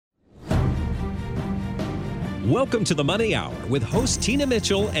Welcome to the Money Hour with host Tina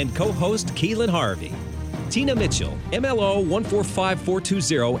Mitchell and co-host Keelan Harvey. Tina Mitchell, MLO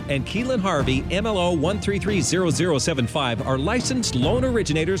 145420, and Keelan Harvey, MLO 1330075, are licensed loan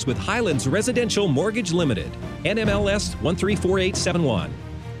originators with Highlands Residential Mortgage Limited, NMLS 134871.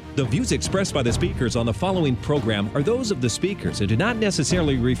 The views expressed by the speakers on the following program are those of the speakers and do not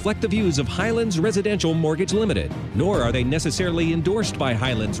necessarily reflect the views of Highlands Residential Mortgage Limited, nor are they necessarily endorsed by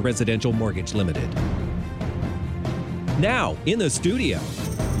Highlands Residential Mortgage Limited. Now, in the studio,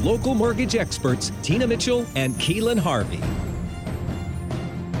 local mortgage experts Tina Mitchell and Keelan Harvey.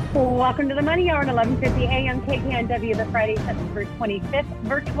 Welcome to the Money Hour at 11:50 a.m. KKNW, the Friday, September 25th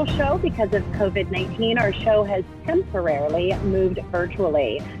virtual show. Because of COVID-19, our show has temporarily moved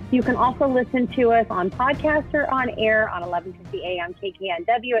virtually. You can also listen to us on podcast or on air on 11:50 a.m.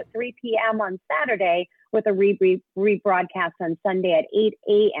 KKNW at 3 p.m. on Saturday with a rebroadcast on Sunday at 8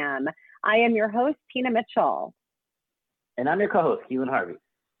 a.m. I am your host, Tina Mitchell. And I'm your co-host, Keelan Harvey.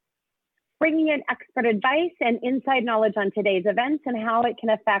 Bringing in expert advice and inside knowledge on today's events and how it can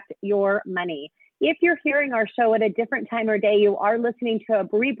affect your money. If you're hearing our show at a different time or day, you are listening to a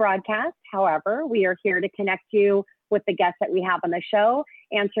rebroadcast. However, we are here to connect you with the guests that we have on the show,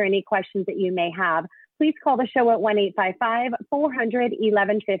 answer any questions that you may have. Please call the show at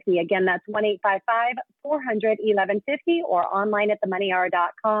 1-855-400-1150. Again, that's 1-855-400-1150 or online at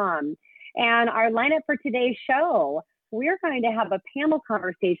themoneyhour.com. And our lineup for today's show, we're going to have a panel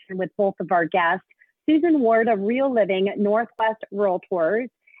conversation with both of our guests, Susan Ward of Real Living Northwest Realtors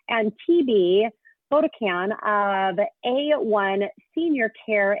and Tibi Botocan of A1 Senior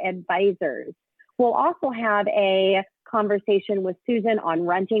Care Advisors. We'll also have a conversation with Susan on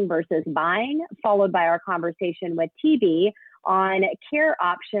renting versus buying, followed by our conversation with Tibi on care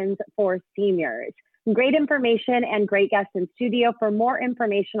options for seniors. Great information and great guests in studio. For more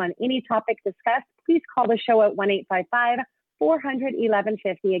information on any topic discussed, please call the show at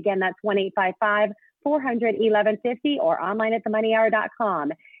 1-855-400-1150. Again, that's 1-855-400-1150 or online at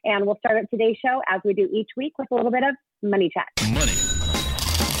themoneyhour.com. And we'll start up today's show as we do each week with a little bit of money chat.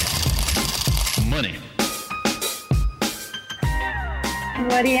 Money.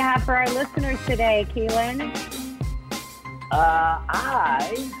 What do you have for our listeners today, Keelan?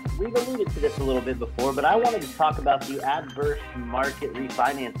 We've alluded to this a little bit before, but I wanted to talk about the adverse market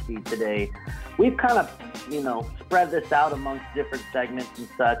refinance fee today. We've kind of, spread this out amongst different segments and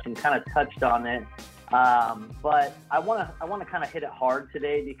such and kind of touched on it. But I want to kind of hit it hard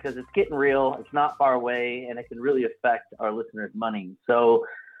today because it's getting real. It's not far away and it can really affect our listeners' money. So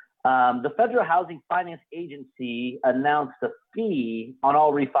the Federal Housing Finance Agency announced a fee on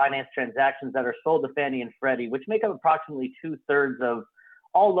all refinance transactions that are sold to Fannie and Freddie, which make up approximately 2/3 of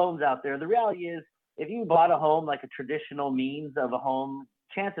all loans out there. The reality is, if you bought a home like a traditional means of a home,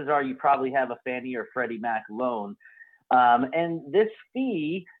 chances are you probably have a Fannie or Freddie Mac loan. And this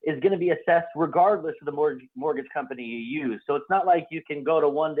fee is going to be assessed regardless of the mortgage company you use. So it's not like you can go to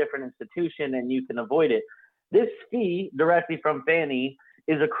one different institution and you can avoid it. This fee directly from Fannie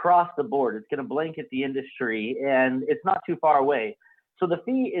is across the board. It's going to blanket the industry and it's not too far away. So the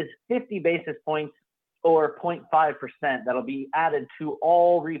fee is 50 basis points or 0.5% that'll be added to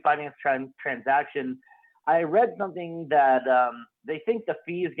all refinance transactions. I read something that they think the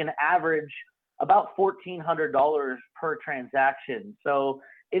fee is going to average about $1,400 per transaction. So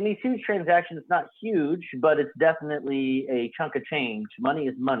in these huge transactions, it's not huge, but it's definitely a chunk of change. Money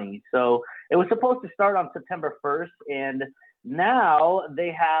is money. So it was supposed to start on September 1st, and now they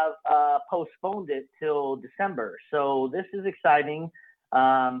have postponed it till December. So this is exciting,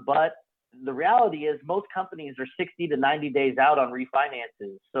 but the reality is most companies are 60 to 90 days out on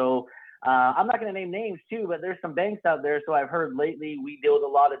refinances. So I'm not going to name names too, but there's some banks out there. So I've heard lately we deal with a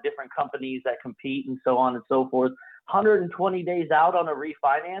lot of different companies that compete and so on and so forth. 120 days out on a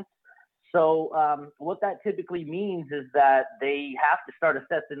refinance. So what that typically means is that they have to start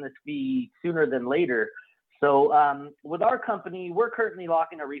assessing this fee sooner than later. So with our company, we're currently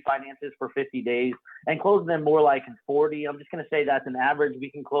locking our refinances for 50 days and closing them more like in 40. I'm just going to say that's an average.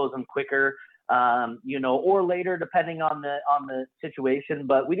 We can close them quicker, or later, depending on the situation.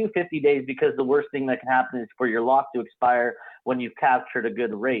 But we do 50 days because the worst thing that can happen is for your lock to expire when you've captured a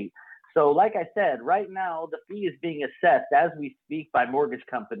good rate. So like I said, right now, the fee is being assessed as we speak by mortgage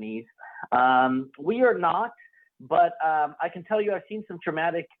companies. We are not, but I can tell you I've seen some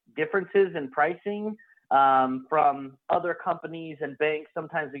dramatic differences in pricing from other companies and banks.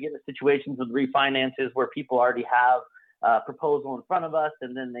 Sometimes we get into situations with refinances where people already have a proposal in front of us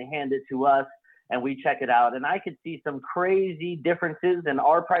and then they hand it to us and we check it out. And I could see some crazy differences in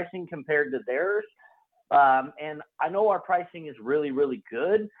our pricing compared to theirs. And I know our pricing is really, really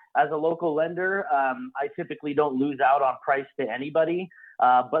good as a local lender. I typically don't lose out on price to anybody,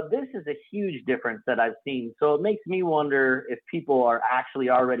 but this is a huge difference that I've seen. So it makes me wonder if people are actually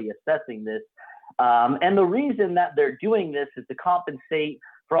already assessing this. And the reason that they're doing this is to compensate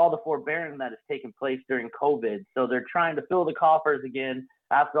for all the forbearance that has taken place during COVID. So they're trying to fill the coffers again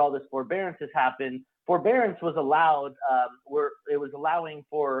after all this forbearance has happened. Forbearance was allowed, it was allowing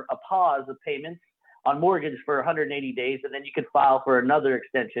for a pause of payments on mortgage for 180 days, and then you could file for another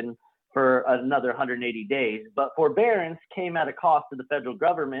extension for another 180 days. But forbearance came at a cost to the federal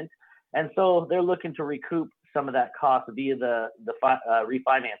government, and so they're looking to recoup some of that cost via the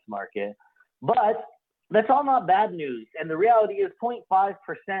refinance market. But that's all not bad news. And the reality is 0.5%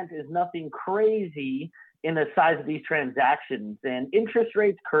 is nothing crazy in the size of these transactions. And interest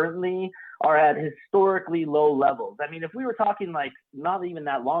rates currently are at historically low levels. I mean, if we were talking like not even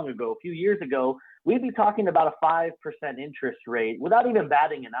that long ago, a few years ago, we'd be talking about a 5% interest rate without even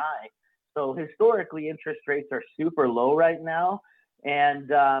batting an eye. So historically, interest rates are super low right now.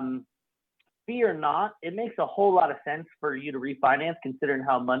 And fear not, it makes a whole lot of sense for you to refinance considering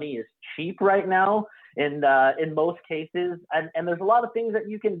how money is cheap right now in most cases. And there's a lot of things that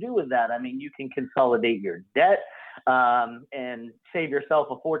you can do with that. I mean, you can consolidate your debt and save yourself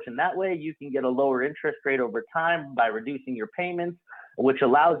a fortune that way. You can get a lower interest rate over time by reducing your payments, which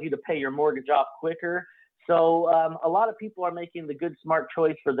allows you to pay your mortgage off quicker. So a lot of people are making the good, smart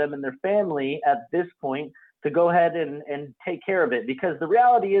choice for them and their family at this point to go ahead and take care of it. Because the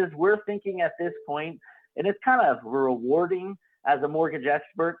reality is we're thinking at this point, and it's kind of rewarding as a mortgage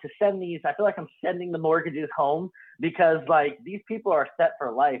expert to send these, I feel like I'm sending the mortgages home because like these people are set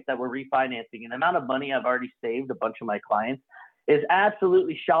for life that we're refinancing. And the amount of money I've already saved a bunch of my clients is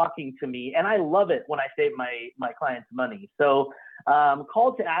absolutely shocking to me. And I love it when I save my clients money. So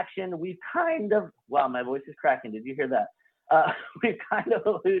call to action, we've kind of, wow, my voice is cracking. Did you hear that? We've kind of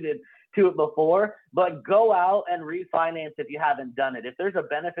alluded to it before, but go out and refinance if you haven't done it. If there's a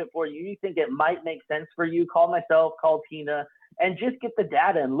benefit for you, you think it might make sense for you, call myself, call Tina, and just get the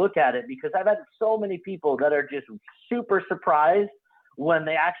data and look at it, because I've had so many people that are just super surprised when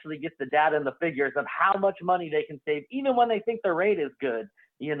they actually get the data and the figures of how much money they can save, even when they think their rate is good,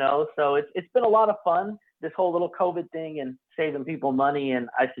 you know? So it's been a lot of fun, this whole little COVID thing and saving people money. And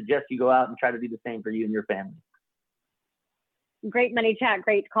I suggest you go out and try to do the same for you and your family. Great money chat,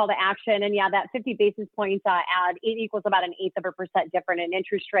 great call to action. And yeah, that 50 basis points add, it equals about 1/8% different in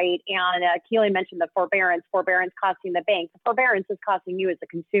interest rate. And Keelan mentioned the forbearance costing the bank. The forbearance is costing you as a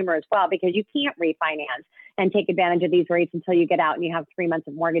consumer as well, because you can't refinance and take advantage of these rates until you get out and you have 3 months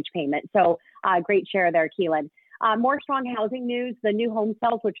of mortgage payment. So great share there, Keelan. More strong housing news. The new home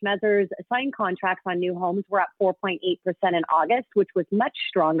sales, which measures signed contracts on new homes, were up 4.8% in August, which was much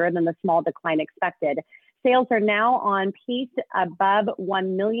stronger than the small decline expected. Sales are now on pace above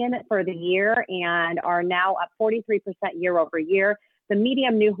 1 million for the year and are now up 43% year over year. The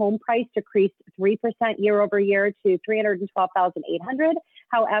median new home price decreased 3% year over year to $312,800.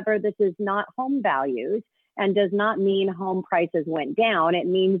 However, this is not home values and does not mean home prices went down. It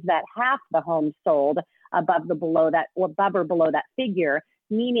means that half the homes sold above or below that figure,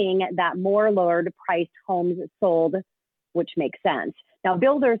 meaning that more lowered priced homes sold, which makes sense. Now,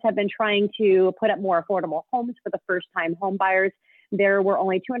 builders have been trying to put up more affordable homes for the first-time home buyers. There were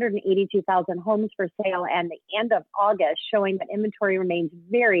only 282,000 homes for sale at the end of August, showing that inventory remains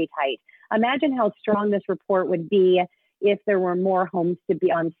very tight. Imagine how strong this report would be if there were more homes to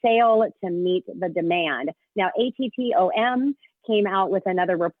be on sale to meet the demand. Now, ATTOM came out with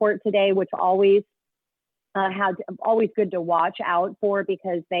another report today, which always good to watch out for,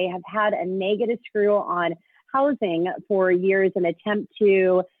 because they have had a negative screw on housing for years, an attempt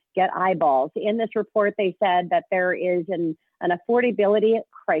to get eyeballs. In this report, they said that there is an affordability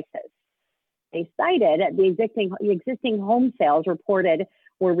crisis. They cited the existing home sales reported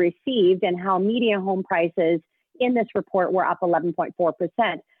were received and how median home prices in this report were up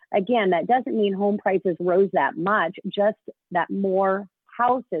 11.4%. Again, that doesn't mean home prices rose that much, just that more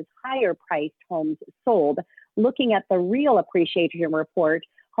houses, higher priced homes sold. Looking at the real appreciation report,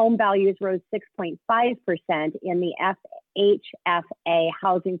 home values rose 6.5% in the FHFA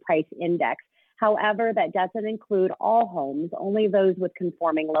Housing Price Index. However, that doesn't include all homes, only those with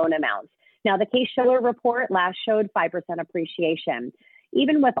conforming loan amounts. Now, the Case-Shiller report last showed 5% appreciation.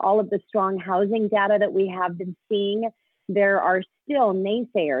 Even with all of the strong housing data that we have been seeing, there are still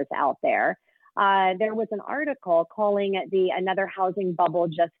naysayers out there. There was an article calling it another housing bubble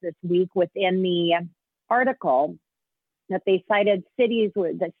just this week. Within the article, that they cited cities,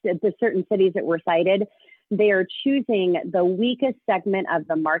 the certain cities that were cited, They are choosing the weakest segment of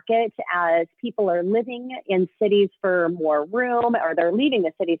the market as people are living in cities for more room, or they're leaving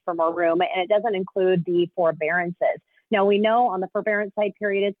the cities for more room, and it doesn't include the forbearances. Now, we know on the forbearance side,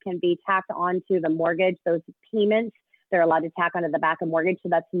 periods can be tacked onto the mortgage, those payments. They're allowed to tack onto the back of mortgage. So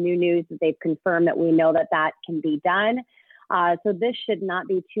that's new news that they've confirmed that we know that that can be done. So this should not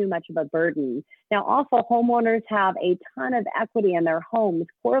be too much of a burden. Now, also, homeowners have a ton of equity in their homes.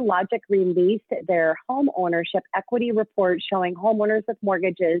 CoreLogic released their home ownership equity report showing homeowners with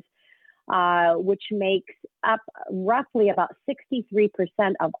mortgages, which makes up roughly about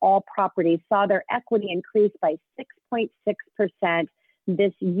 63% of all properties, saw their equity increase by 6.6%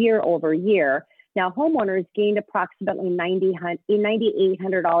 this year over year. Now, homeowners gained approximately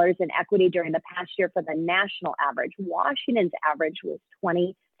 $9,800 in equity during the past year for the national average. Washington's average was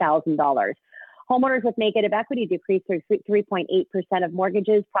 $20,000. Homeowners with negative equity decreased to 3.8% of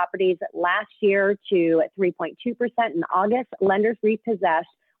mortgages properties last year to 3.2% in August. Lenders repossessed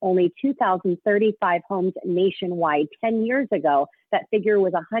only 2,035 homes nationwide. 10 years ago, that figure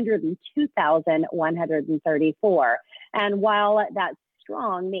was 102,134. And while that's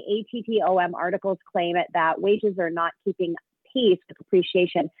strong, the ATTOM articles claim that wages are not keeping pace with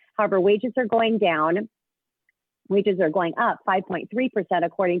appreciation. However, wages are going down. Wages are going up 5.3%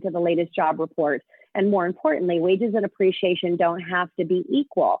 according to the latest job report. And more importantly, wages and appreciation don't have to be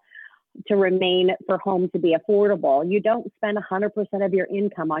equal to remain for home to be affordable. You don't spend 100% of your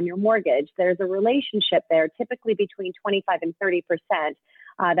income on your mortgage. There's a relationship there, typically between 25 and 30%.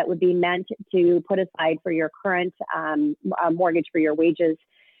 That would be meant to put aside for your current mortgage for your wages.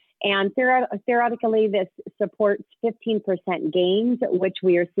 And theoretically, this supports 15% gains, which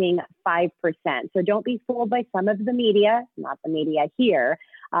we are seeing 5%. So don't be fooled by some of the media, not the media here,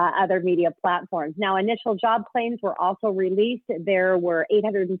 other media platforms. Now, initial job claims were also released. There were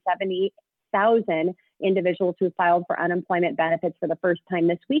 870,000 individuals who filed for unemployment benefits for the first time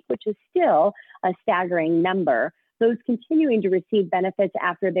this week, which is still a staggering number. Those continuing to receive benefits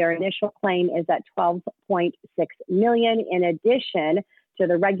after their initial claim is at 12.6 million. In addition to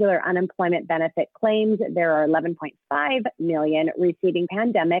the regular unemployment benefit claims, there are 11.5 million receiving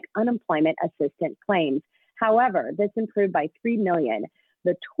pandemic unemployment assistance claims. However, this improved by 3 million.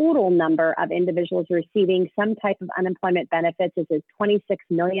 The total number of individuals receiving some type of unemployment benefits is 26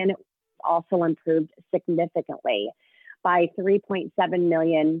 million, also improved significantly by 3.7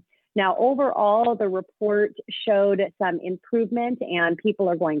 million. Now, overall, the report showed some improvement and people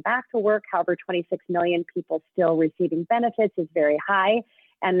are going back to work. However, 26 million people still receiving benefits is very high,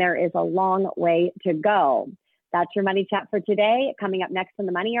 and there is a long way to go. That's your Money Chat for today. Coming up next on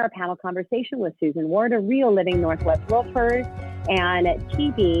the Money Hour, panel conversation with Susan Ward of Real Living Northwest Realtors and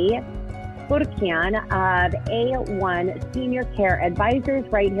Tibi Botocan of A1 Senior Care Advisors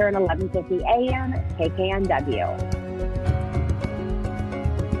right here at 1150 AM KKNW.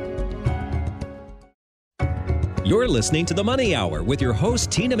 You're listening to The Money Hour with your host,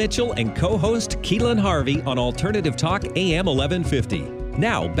 Tina Mitchell, and co-host Keelan Harvey on Alternative Talk AM 1150.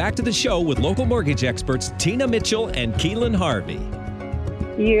 Now, back to the show with local mortgage experts Tina Mitchell and Keelan Harvey.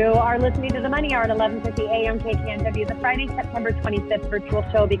 You are listening to The Money Hour at 1150 AM KKNW, the Friday, September 25th virtual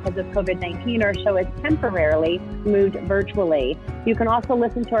show. Because of COVID-19, our show is temporarily moved virtually. You can also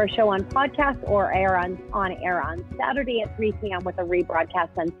listen to our show on podcast or air on air on Saturday at 3 p.m. with a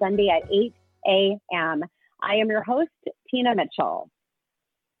rebroadcast on Sunday at 8 a.m. I am your host, Tina Mitchell.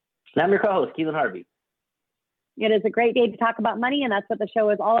 And I'm your co-host, Keelan Harvey. It is a great day to talk about money, and that's what the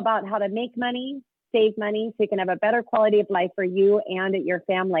show is all about, how to make money, save money, so you can have a better quality of life for you and your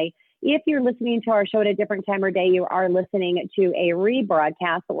family. If you're listening to our show at a different time or day, you are listening to a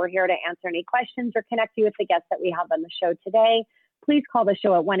rebroadcast, but we're here to answer any questions or connect you with the guests that we have on the show today. Please call the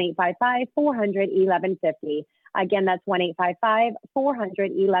show at 1-855-400-1150. Again, that's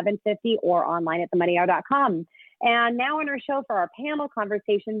 1-855-400-1150 or online at themoneyhour.com. And now on our show for our panel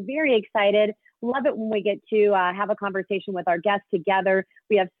conversation, very excited. Love it when we get to have a conversation with our guests together.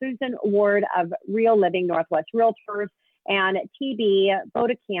 We have Susan Ward of Real Living Northwest Realtors and Tibi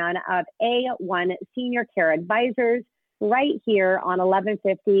Botocan of A1 Senior Care Advisors right here on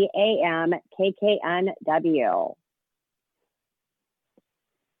 1150 AM KKNW.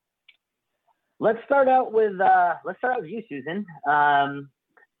 Let's start out with you, Susan.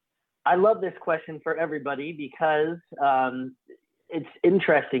 I love this question for everybody because it's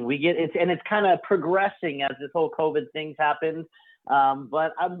interesting. It's kind of progressing as this whole COVID thing's happened.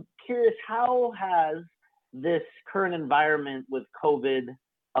 But I'm curious, how has this current environment with COVID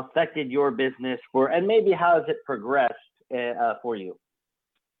affected your business, and maybe how has it progressed for you?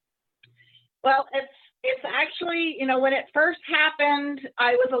 Well, It's actually, when it first happened,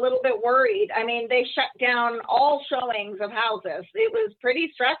 I was a little bit worried. I mean, they shut down all showings of houses. It was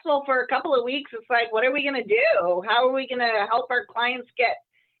pretty stressful for a couple of weeks. It's like, what are we going to do? How are we going to help our clients get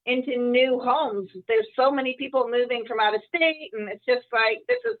into new homes? There's so many people moving from out of state, and it's just like,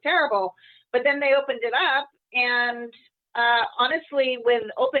 this is terrible. But then they opened it up, and honestly, with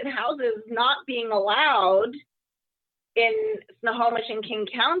open houses not being allowed in Snohomish and King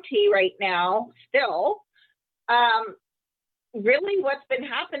County right now, still, really what's been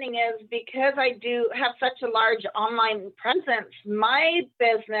happening is because I do have such a large online presence, my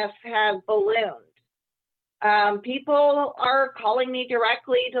business has ballooned. People are calling me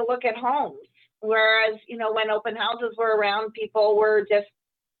directly to look at homes, whereas, when open houses were around, people were just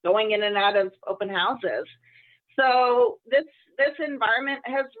going in and out of open houses. So this environment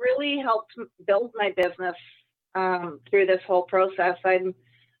has really helped build my business through this whole process. I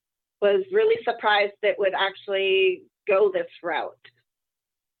was really surprised it would actually go this route.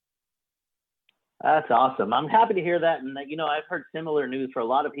 That's awesome. I'm happy to hear that. And, I've heard similar news for a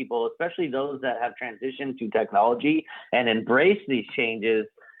lot of people, especially those that have transitioned to technology and embraced these changes.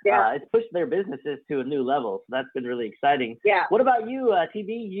 Yeah. It's pushed their businesses to a new level. So that's been really exciting. Yeah. What about you,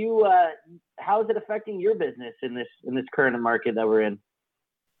 Tibi? How is it affecting your business in this current market that we're in?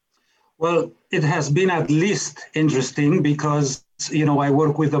 Well, it has been at least interesting because, I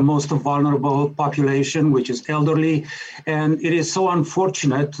work with the most vulnerable population, which is elderly. And it is so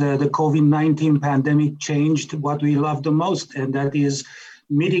unfortunate the COVID-19 pandemic changed what we love the most, and that is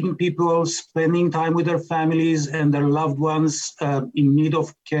meeting people, spending time with their families and their loved ones in need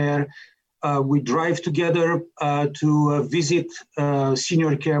of care. We drive together to visit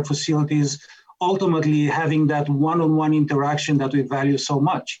senior care facilities, ultimately having that one-on-one interaction that we value so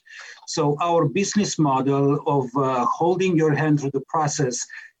much. So our business model of holding your hand through the process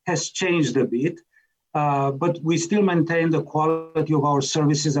has changed a bit, but we still maintain the quality of our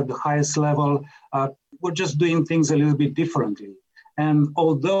services at the highest level. We're just doing things a little bit differently. And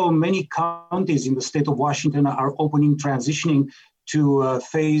although many counties in the state of Washington are transitioning to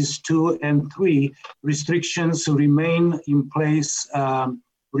phase 2 and 3, restrictions remain in place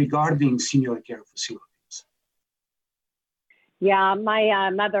regarding senior care facilities. Yeah, my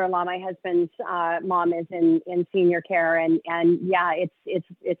mother-in-law, my husband's mom is in senior care, and yeah,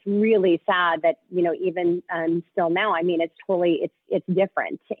 it's really sad that even still now. I mean, it's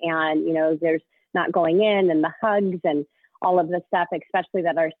different, and there's not going in and the hugs and all of the stuff, especially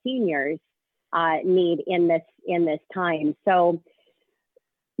that our seniors need in this time. So,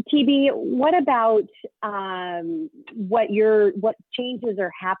 Tibi, what about what changes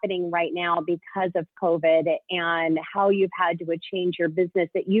are happening right now because of COVID, and how you've had to change your business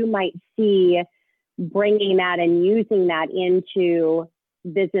that you might see bringing that and using that into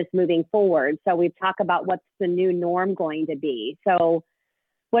business moving forward? So we've talked about what's the new norm going to be. So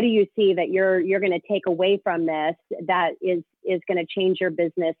what do you see that you're going to take away from this that is going to change your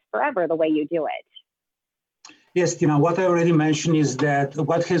business forever the way you do it? Yes, what I already mentioned is that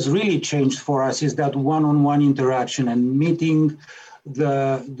what has really changed for us is that one-on-one interaction and meeting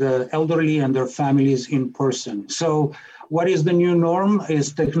the elderly and their families in person. So what is the new norm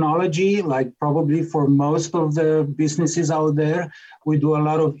is technology, like probably for most of the businesses out there. We do a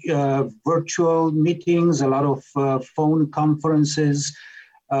lot of virtual meetings, a lot of phone conferences,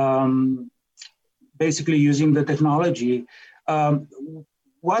 basically using the technology.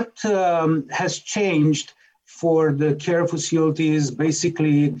 What has changed for the care facilities,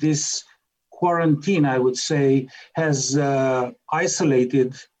 basically this quarantine, I would say, has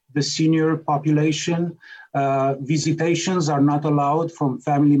isolated the senior population. Visitations are not allowed from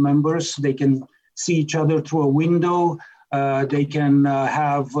family members. They can see each other through a window. They can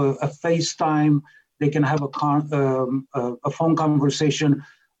have a FaceTime. They can have a phone conversation.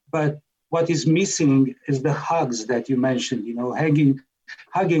 But what is missing is the hugs that you mentioned,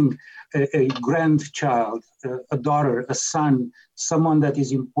 hugging a grandchild, a daughter, a son, someone that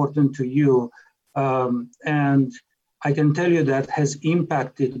is important to you. And I can tell you that has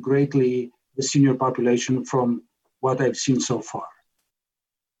impacted greatly the senior population from what I've seen so far.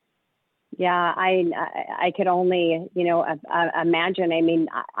 Yeah, I could only, imagine. I mean,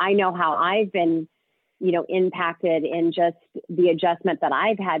 I know how I've been, impacted in just the adjustment that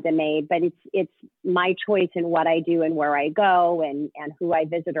I've had to make, but it's my choice in what I do and where I go and who I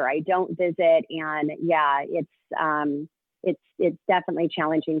visit or I don't visit. And yeah, it's definitely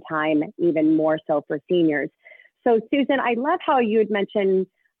challenging time, even more so for seniors. So Susan, I love how you had mentioned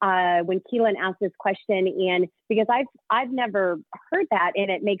when Keelan asked this question, and because I've never heard that, and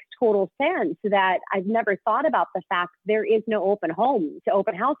it makes total sense that I've never thought about the fact there is no open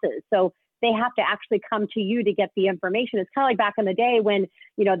houses. So they have to actually come to you to get the information. It's kind of like back in the day when,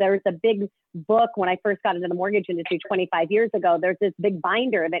 there was a big book when I first got into the mortgage industry 25 years ago. There's this big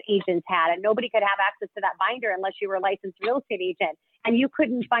binder that agents had, and nobody could have access to that binder unless you were a licensed real estate agent. And you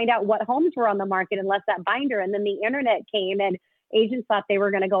couldn't find out what homes were on the market unless that binder. And then the internet came, and agents thought they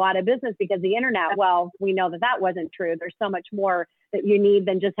were going to go out of business because the internet, well, we know that wasn't true. There's so much more that you need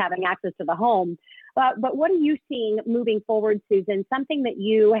than just having access to the home. But what are you seeing moving forward, Susan? Something that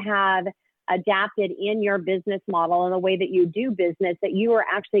you have adapted in your business model and the way that you do business that you are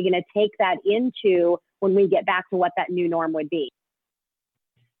actually going to take that into when we get back to what that new norm would be?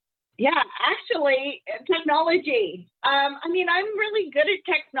 Yeah, actually, technology. I'm really good at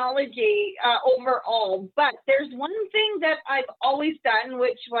technology overall, but there's one thing that I've always done,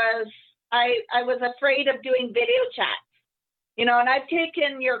 which was I was afraid of doing video chats. And I've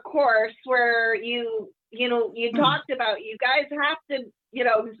taken your course where you talked about you guys have to,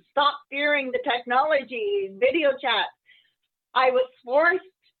 stop fearing the technology, video chat. I was forced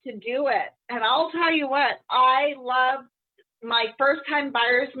to do it. And I'll tell you what, I love my first time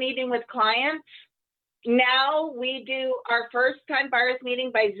buyers meeting with clients. Now we do our first time buyers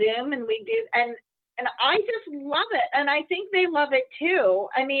meeting by Zoom, and and I just love it. And I think they love it too.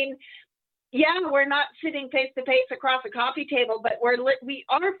 Yeah, we're not sitting face to face across a coffee table, but we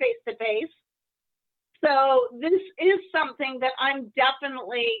are face to face. So this is something that I'm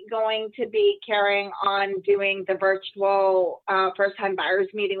definitely going to be carrying on, doing the virtual first time buyers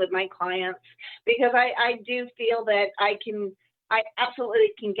meeting with my clients, because I do feel that I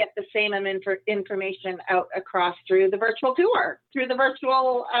absolutely can get the same information out across through the virtual tour, through the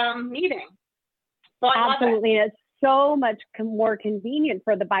virtual meeting. So absolutely. It's so much more convenient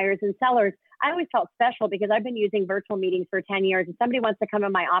for the buyers and sellers. I always felt special because I've been using virtual meetings for 10 years. If somebody wants to come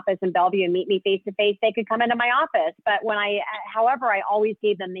in my office in Bellevue and meet me face to face, they could come into my office. But however, I always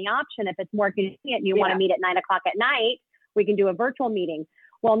gave them the option. If it's more convenient and you want to meet at 9 o'clock at night, we can do a virtual meeting.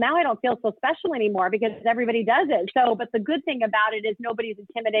 Well, now I don't feel so special anymore because everybody does it. So, but the good thing about it is nobody's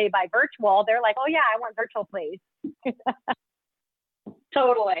intimidated by virtual. They're like, oh yeah, I want virtual, please.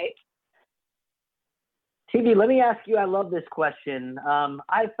 Totally. Tibi, let me ask you, I love this question.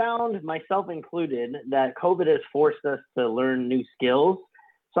 I found, myself included, that COVID has forced us to learn new skills.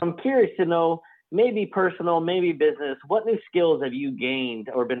 So I'm curious to know, maybe personal, maybe business, what new skills have you gained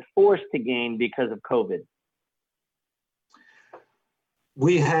or been forced to gain because of COVID?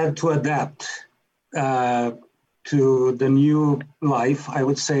 We had to adapt to the new life, I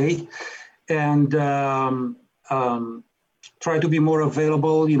would say, and try to be more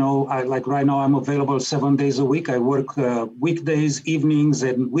available. Like right now, I'm available 7 days a week. I work weekdays, evenings,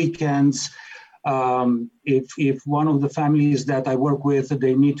 and weekends. If one of the families that I work with,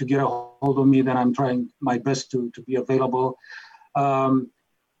 they need to get a hold of me, then I'm trying my best to be available.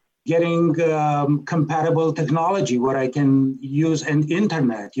 Getting compatible technology where I can use an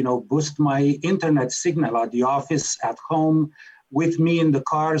internet, boost my internet signal at the office, at home, with me in the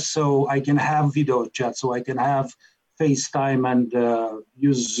car, so I can have video chat, so I can have FaceTime and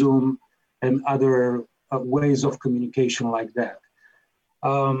use Zoom and other ways of communication like that.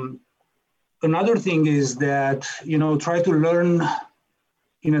 Another thing is that, try to learn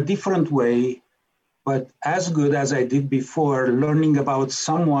in a different way, but as good as I did before, learning about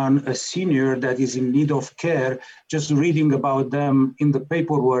someone, a senior that is in need of care, just reading about them in the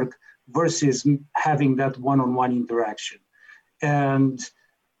paperwork versus having that one-on-one interaction. And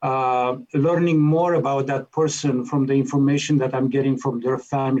learning more about that person from the information that I'm getting from their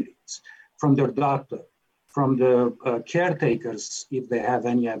families, from their doctor, from the caretakers, if they have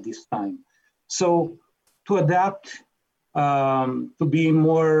any at this time. So to adapt, to be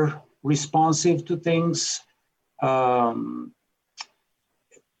more responsive to things, I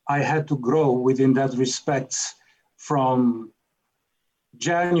had to grow within that respect from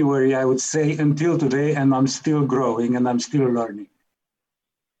January, I would say, until today, and I'm still growing and I'm still learning.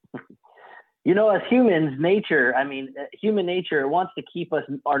 As humans, human nature wants to keep us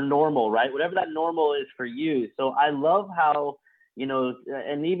our normal, right? Whatever that normal is for you. So I love how,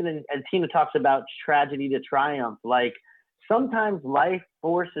 and even as Tina talks about tragedy to triumph, like sometimes life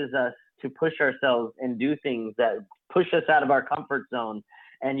forces us to push ourselves and do things that push us out of our comfort zone.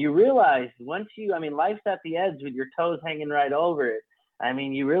 And you realize life's at the edge with your toes hanging right over it.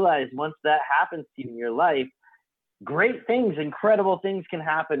 You realize once that happens to you in your life, great things, incredible things can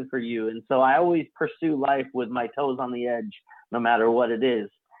happen for you. And so I always pursue life with my toes on the edge, no matter what it is.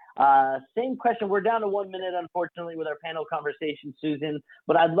 Same question. We're down to 1 minute, unfortunately, with our panel conversation, Susan,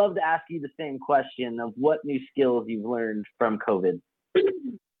 but I'd love to ask you the same question of what new skills you've learned from COVID.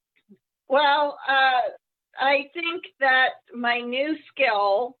 Well, I think that my new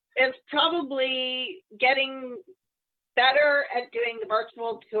skill is probably getting better at doing the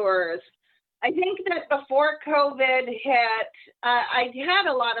virtual tours. I think that before COVID hit, I had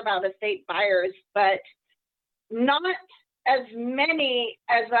a lot of out-of-state buyers, but not as many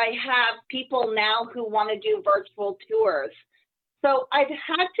as I have people now who want to do virtual tours. So I've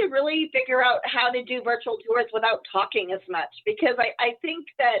had to really figure out how to do virtual tours without talking as much, because I think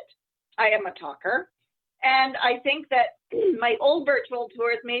that I am a talker. And I think that my old virtual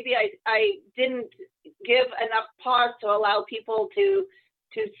tours, maybe I didn't give enough pause to allow people to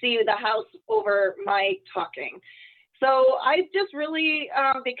see the house over my talking. So I've just really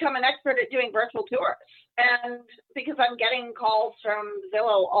become an expert at doing virtual tours. And because I'm getting calls from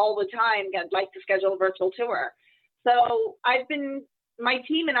Zillow all the time, I'd like to schedule a virtual tour. So my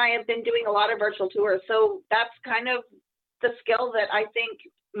team and I have been doing a lot of virtual tours. So that's kind of the skill that I think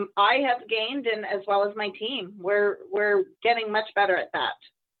I have gained, and as well as my team. We're getting much better at that.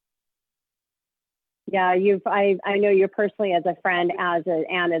 Yeah, I know you personally as a friend,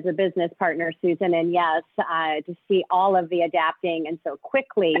 and as a business partner, Susan, and yes, to see all of the adapting and so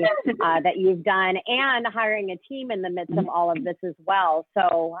quickly that you've done, and hiring a team in the midst of all of this as well.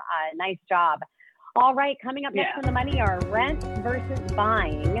 So nice job. All right, coming up next on the money are rent versus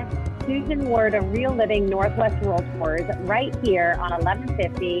buying. Susan Ward of Real Living Northwest Realtors, right here on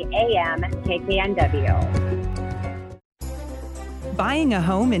 1150 AM KKNW. Buying a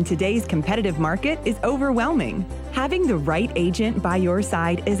home in today's competitive market is overwhelming. Having the right agent by your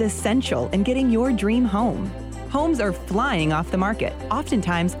side is essential in getting your dream home. Homes are flying off the market,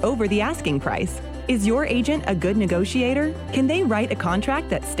 oftentimes over the asking price. Is your agent a good negotiator? Can they write a contract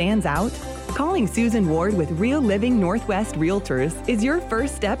that stands out? Calling Susan Ward with Real Living Northwest Realtors is your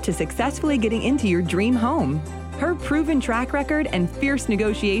first step to successfully getting into your dream home. Her proven track record and fierce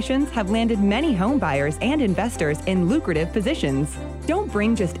negotiations have landed many home buyers and investors in lucrative positions. Don't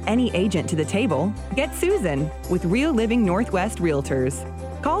bring just any agent to the table. Get Susan with Real Living Northwest Realtors.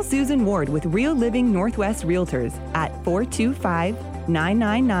 Call Susan Ward with Real Living Northwest Realtors at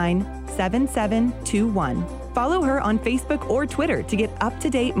 425-999-7721. Follow her on Facebook or Twitter to get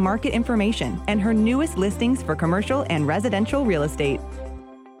up-to-date market information and her newest listings for commercial and residential real estate.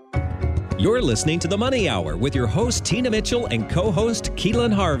 You're listening to The Money Hour with your host, Tina Mitchell, and co-host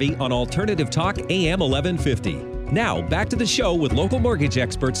Keelan Harvey on Alternative Talk AM 1150. Now, back to the show with local mortgage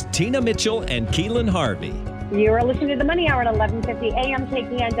experts Tina Mitchell and Keelan Harvey. You are listening to The Money Hour at 1150 AM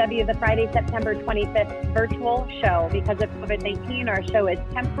KKNW, the Friday, September 25th virtual show. Because of COVID-19, our show is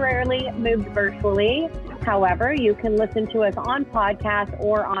temporarily moved virtually. However, you can listen to us on podcast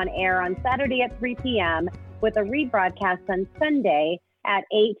or on air on Saturday at 3 p.m. with a rebroadcast on Sunday at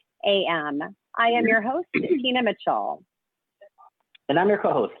 8 a.m. I am your host, Tina Mitchell. And I'm your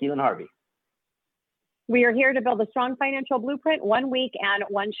co-host, Keelan Harvey. We are here to build a strong financial blueprint 1 week and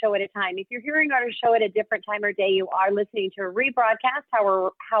one show at a time. If you're hearing our show at a different time or day, you are listening to a rebroadcast.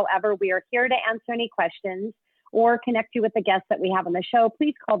 However, we are here to answer any questions or connect you with the guests that we have on the show.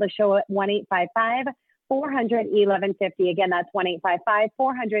 Please call the show at 1-855-400-1150. Again, that's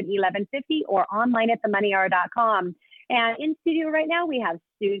 1-855-400-1150 or online at themoneyhour.com. And in studio right now, we have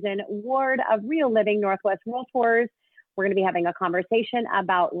Susan Ward of Real Living Northwest Realtors. We're going to be having a conversation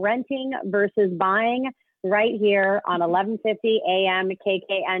about renting versus buying right here on 1150 AM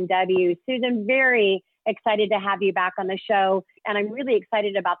KKNW. Susan, very excited to have you back on the show. And I'm really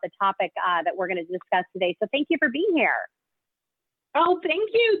excited about the topic that we're going to discuss today. So thank you for being here. Oh, thank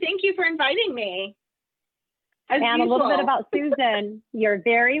you. Thank you for inviting me. And a little bit about Susan. You're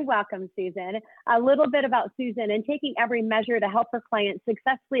very welcome, Susan. A little bit about Susan and taking every measure to help her clients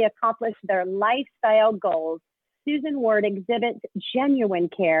successfully accomplish their lifestyle goals. Susan Ward exhibits genuine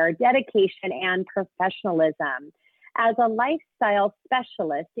care, dedication, and professionalism. As a lifestyle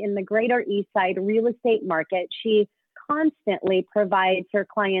specialist in the Greater Eastside real estate market, she constantly provides her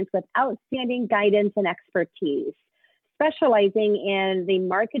clients with outstanding guidance and expertise. Specializing in the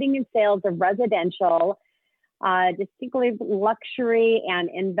marketing and sales of residential, distinctive luxury and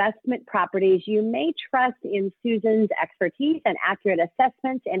investment properties, you may trust in Susan's expertise and accurate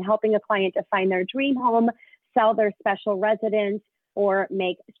assessments in helping a client to find their dream home, sell their special residence, or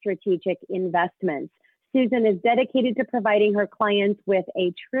make strategic investments. Susan is dedicated to providing her clients with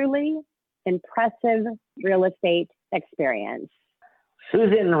a truly impressive real estate experience.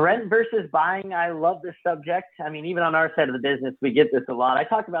 Susan, rent versus buying. I love this subject. I mean, even on our side of the business, we get this a lot. I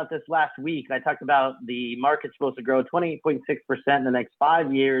talked about this last week. I talked about the market's supposed to grow 28.6% in the next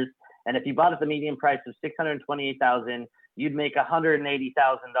 5 years. And if you bought at the median price of $628,000, you'd make $180,000 over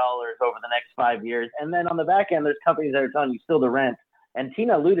the next 5 years. And then on the back end, there's companies that are telling you still to rent. And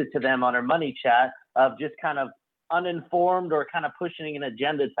Tina alluded to them on her money chat of just kind of uninformed or kind of pushing an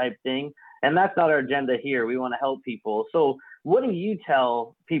agenda type thing. And that's not our agenda here. We want to help people. So what do you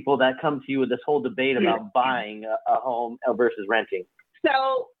tell people that come to you with this whole debate about buying a home versus renting?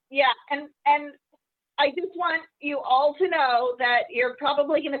 So, yeah, and I just want you all to know that you're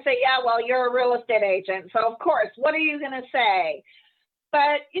probably going to say, yeah, well, you're a real estate agent. So, of course, what are you going to say?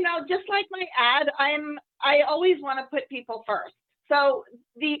 But, you know, just like my ad, I always want to put people first. So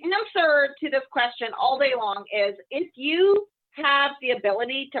the answer to this question all day long is, if you have the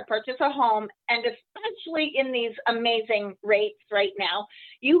ability to purchase a home, and especially in these amazing rates right now,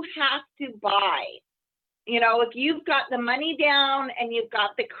 you have to buy. You know, if you've got the money down and you've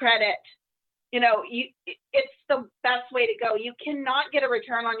got the credit, you know, it's the best way to go. You cannot get a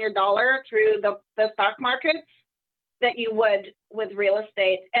return on your dollar through the stock markets that you would with real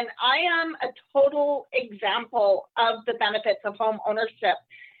estate. And I am a total example of the benefits of home ownership.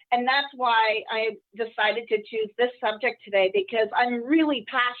 And that's why I decided to choose this subject today, because I'm really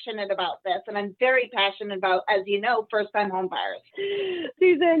passionate about this. And I'm very passionate about, as you know, first-time home buyers.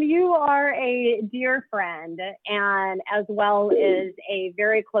 Susan, you are a dear friend, and as well as a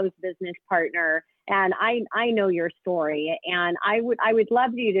very close business partner. And I know your story, and I would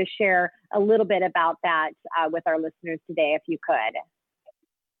love you to share a little bit about that with our listeners today, if you could.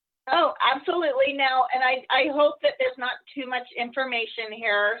 Oh, absolutely. Now, and I hope that there's not too much information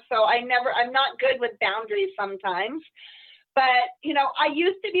here. So I'm not good with boundaries sometimes, but you know, I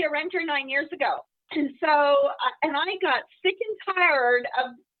used to be a renter 9 years ago. And so, and I got sick and tired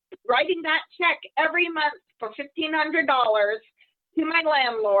of writing that check every month for $1,500 to my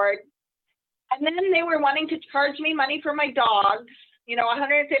landlord. And then they were wanting to charge me money for my dogs, you know,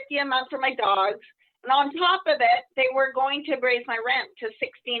 $150 a month for my dogs. And on top of it, they were going to raise my rent to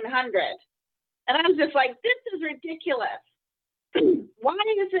 $1,600. And I was just like, this is ridiculous. Why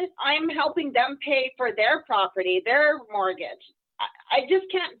is it I'm helping them pay for their property, their mortgage? I just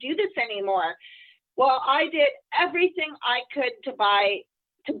can't do this anymore. Well, I did everything I could to buy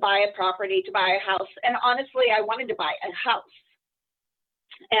a property, to buy a house. And honestly, I wanted to buy a house.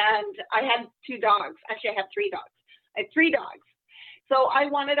 And I had 2 dogs. Actually, I have 3 dogs. I had 3 dogs. So I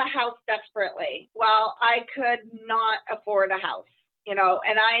wanted a house desperately. Well, I could not afford a house, you know,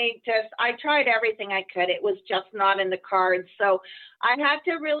 and I tried everything I could. It was just not in the cards. So I had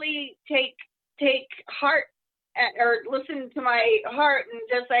to really take heart, or listen to my heart, and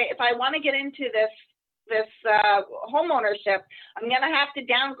just say, if I want to get into this home ownership, I'm going to have to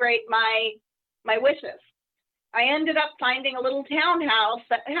downgrade my wishes. I ended up finding a little townhouse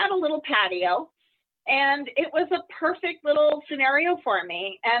that had a little patio. And it was a perfect little scenario for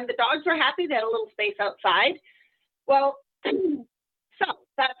me. And the dogs were happy. They had a little space outside. Well, so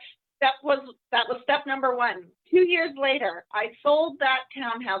that was step number 1. 2 years later, I sold that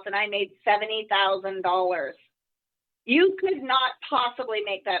townhouse and I made $70,000. You could not possibly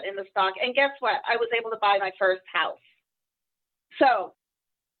make that in the stock. And guess what? I was able to buy my first house. So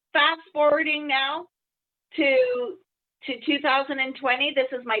fast forwarding now to 2020, this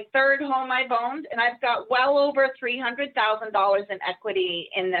is my 3rd home I've owned, and I've got well over $300,000 in equity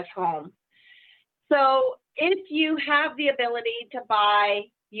in this home. So if you have the ability to buy,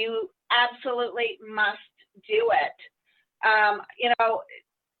 you absolutely must do it. You know,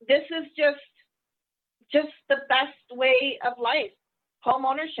 this is just the best way of life, home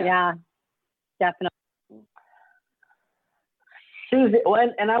ownership. Yeah, definitely. Susan,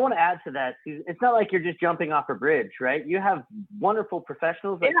 and I want to add to that, Susan, it's not like you're just jumping off a bridge, right? You have wonderful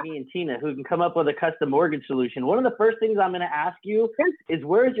professionals like me and Tina who can come up with a custom mortgage solution. One of the first things I'm going to ask you is,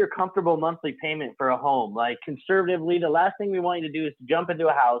 where is your comfortable monthly payment for a home? Like, conservatively, the last thing we want you to do is to jump into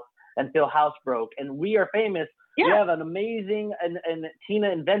a house and feel house broke. And we are famous. Yeah. We have an amazing, and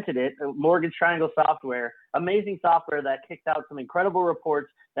Tina invented it, Mortgage Triangle software, amazing software that kicks out some incredible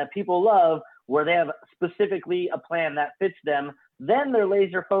reports that people love, where they have specifically a plan that fits them. Then they're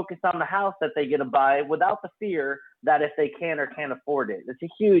laser focused on the house that they get to buy without the fear that if they can or can't afford it. It's a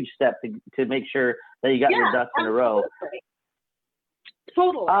huge step to make sure that you got your ducks in a row.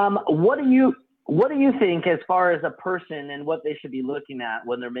 Totally. What do you think as far as a person and what they should be looking at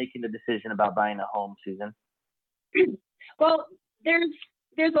when they're making the decision about buying a home, Susan? Well,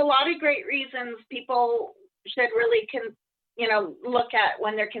 there's a lot of great reasons people should really look at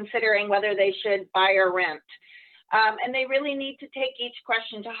when they're considering whether they should buy or rent. And they really need to take each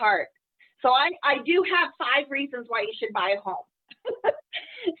question to heart. So I do have 5 reasons why you should buy a home.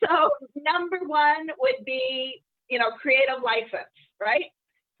 So number 1 would be, creative license, right?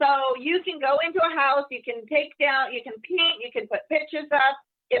 So you can go into a house, you can take down, you can paint, you can put pictures up.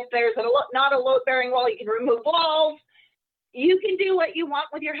 If there's not a load-bearing wall, you can remove walls. You can do what you want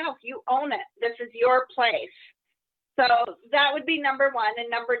with your house. You own it. This is your place. So that would be number one. And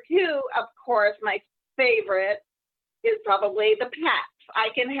number two, of course, my favorite is probably the pets. I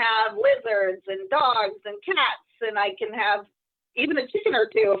can have lizards and dogs and cats, and I can have even a chicken or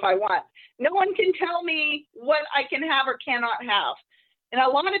two if I want. No one can tell me what I can have or cannot have. And a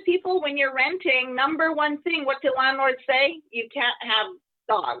lot of people, when you're renting, number one thing, what do landlords say? You can't have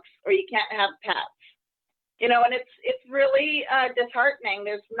dogs or you can't have pets. You know, and it's really disheartening.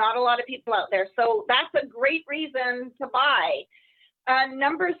 There's not a lot of people out there. So that's a great reason to buy.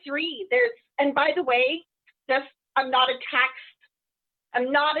 Number three, and by the way, I'm not a tax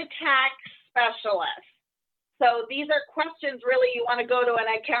specialist. So these are questions really you want to go to an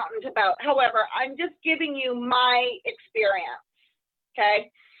accountant about. However, I'm just giving you my experience,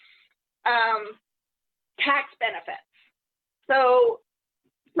 okay? Tax benefits. So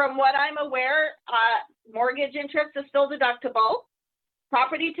from what I'm aware, mortgage interest is still deductible.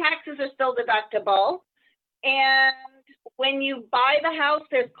 Property taxes are still deductible. And when you buy the house,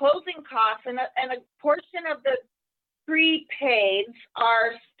 there's closing costs, and a portion of the prepaids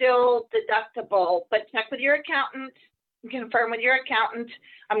are still deductible. But check with your accountant, confirm with your accountant.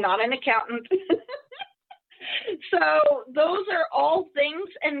 I'm not an accountant. So those are all things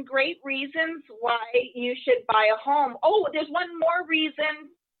and great reasons why you should buy a home. Oh, there's one more reason.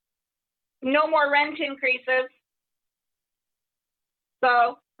 No more rent increases.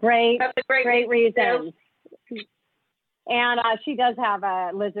 So that's a great reason. And she does have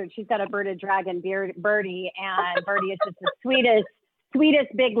a lizard. She's got a bearded dragon, Birdie, and Birdie is just the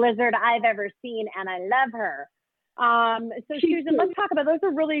sweetest big lizard I've ever seen, and I love her. So Susan, let's talk about, those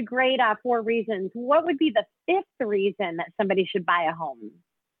are really great 4 reasons. What would be the 5th reason that somebody should buy a home?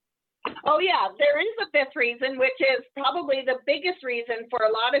 Oh yeah, there is a 5th reason, which is probably the biggest reason for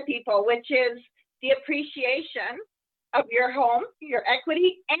a lot of people, which is the appreciation of your home, your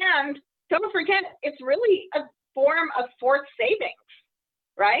equity, and don't forget, it's really a form of forced savings,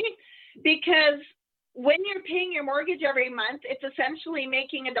 right? Because when you're paying your mortgage every month, it's essentially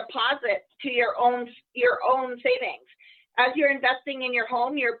making a deposit to your own savings. As you're investing in your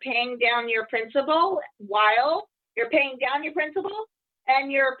home, you're paying down your principal while you're paying down your principal,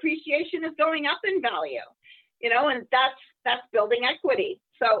 and your appreciation is going up in value, you know, and that's building equity.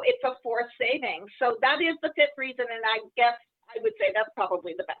 So it's a forced savings. So that is the 5th reason, and I guess I would say that's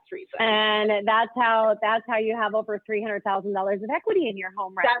probably the best reason. And that's how you have over $300,000 of equity in your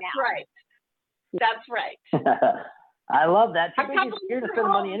home now. That's right. I love that. You're to spend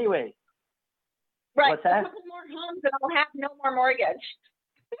money anyway. Right. What's that? A couple more homes and I'll have no more mortgage.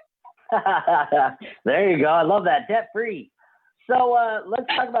 There you go. I love that. Debt free. So let's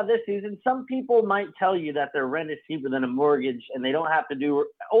talk about this, Susan. Some people might tell you that their rent is cheaper than a mortgage, and they don't have to do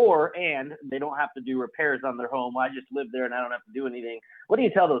repairs on their home. I just live there and I don't have to do anything. What do you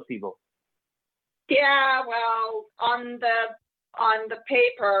tell those people? Yeah, well, on the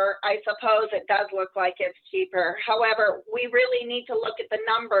paper, I suppose it does look like it's cheaper. However, we really need to look at the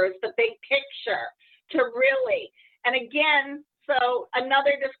numbers, the big picture, and again, so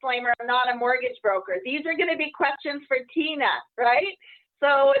another disclaimer, I'm not a mortgage broker. These are going to be questions for Tina, right?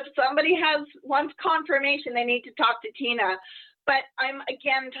 So if somebody wants confirmation, they need to talk to Tina. But I'm,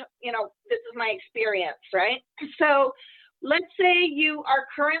 again, this is my experience, right? So let's say you are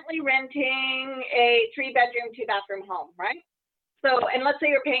currently renting a 3-bedroom, 2-bathroom home, right? So, and let's say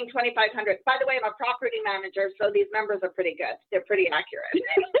you're paying $2,500. By the way, I'm a property manager, so these numbers are pretty good. They're pretty accurate.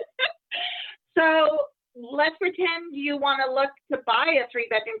 So let's pretend you want to look to buy a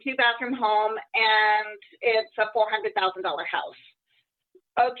 3-bedroom, 2-bathroom home, and it's a $400,000 house.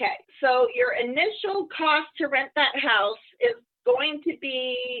 Okay, so your initial cost to rent that house is going to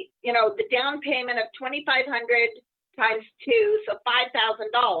be, the down payment of $2,500 times 2, so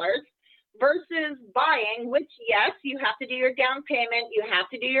 $5,000, versus buying, which, yes, you have to do your down payment, you have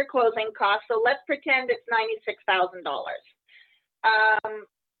to do your closing costs. So let's pretend it's $96,000.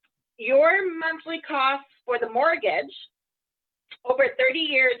 Your monthly costs for the mortgage over 30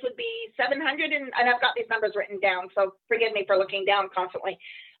 years would be $700, and I've got these numbers written down, so forgive me for looking down constantly.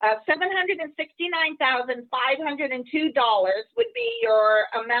 $769,502 would be your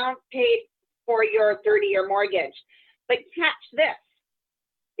amount paid for your 30-year mortgage. But catch this.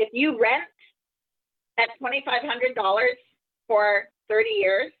 If you rent at $2,500 for 30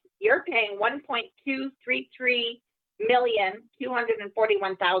 years, you're paying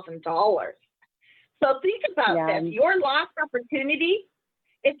 $1,233,241,000. So think about this. Your lost opportunity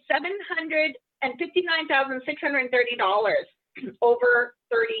is $759,630 over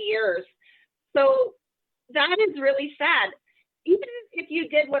 30 years. So that is really sad. Even if you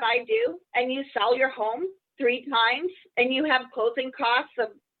did what I do and you sell your home 3 times and you have closing costs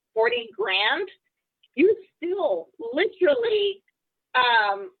of $40,000, you're still literally,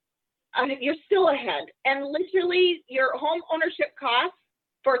 you're still ahead. And literally your home ownership costs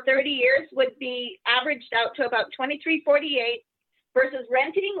for 30 years would be averaged out to about $23.48 versus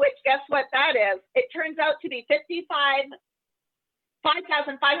renting, which guess what that is? It turns out to be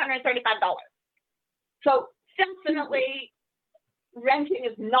 $5,535. So definitely renting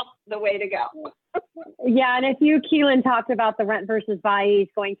is not the way to go. Yeah, and Keelan talked about the rent versus buy he's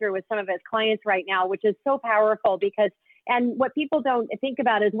going through with some of his clients right now, which is so powerful because, and what people don't think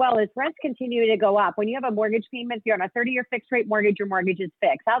about as well is rents continue to go up. When you have a mortgage payment, if you're on a 30-year fixed rate mortgage, your mortgage is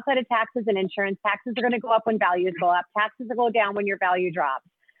fixed. Outside of taxes and insurance, taxes are going to go up when values go up. Taxes will go down when your value drops.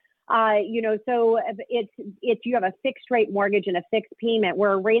 So it's you have a fixed rate mortgage and a fixed payment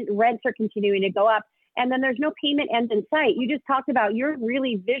where rents are continuing to go up. And then there's no payment end in sight. You just talked about you're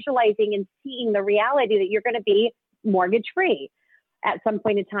really visualizing and seeing the reality that you're going to be mortgage free at some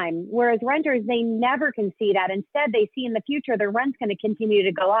point in time. Whereas renters, they never can see that. Instead, they see in the future their rent's going to continue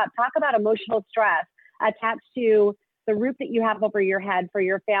to go up. Talk about emotional stress attached to the roof that you have over your head for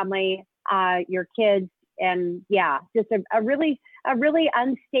your family, your kids, and just a really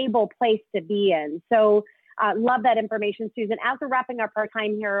unstable place to be in. So love that information, Susan. As we're wrapping up our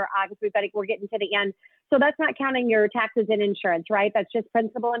time here, because we're getting to the end. So that's not counting your taxes and insurance, right? That's just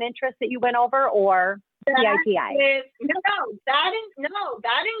principal and interest that you went over, or CITI? That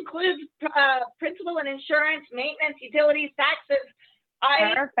includes principal and insurance, maintenance, utilities, taxes.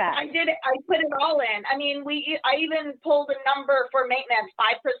 Perfect. I did it. I put it all in. I mean, I even pulled a number for maintenance,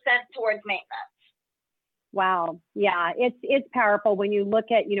 5% towards maintenance. Wow. Yeah, it's powerful when you look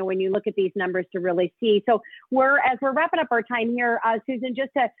at, these numbers to really see. So as we're wrapping up our time here, Susan,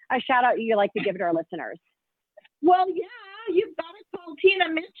 just a shout out you like to give to our listeners. Well, yeah, you've got to call Tina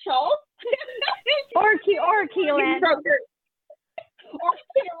Mitchell. or Keelan. Or Keelan.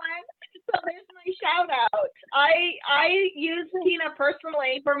 So there's my shout out. I use Tina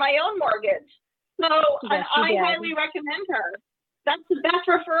personally for my own mortgage. So I highly recommend her. That's the best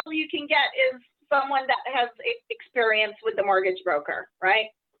referral you can get is someone that has experience with the mortgage broker, right?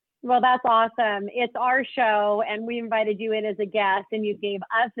 Well, that's awesome. It's our show, and we invited you in as a guest, and you gave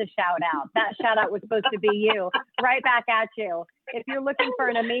us a shout out. That shout out was supposed to be you, right back at you. If you're looking for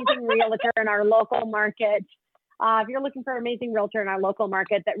an amazing realtor in our local market, that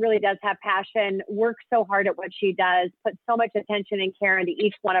really does have passion, works so hard at what she does, puts so much attention and care into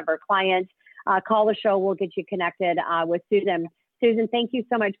each one of her clients, call the show. We'll get you connected with Susan. Susan, thank you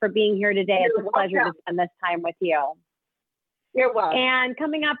so much for being here today. It's a pleasure to spend this time with you. You're welcome. And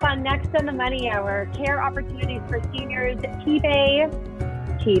coming up on Next on the Money Hour, care opportunities for seniors, Tibi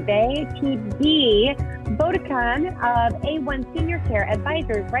Botocan of A1 Senior Care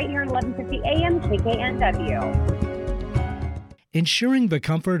Advisors right here at 1150 AM KKNW. Ensuring the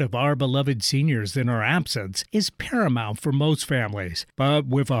comfort of our beloved seniors in our absence is paramount for most families. But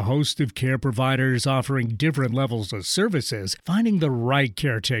with a host of care providers offering different levels of services, finding the right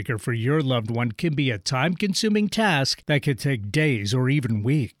caretaker for your loved one can be a time-consuming task that could take days or even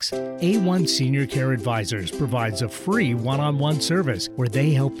weeks. A1 Senior Care Advisors provides a free one-on-one service where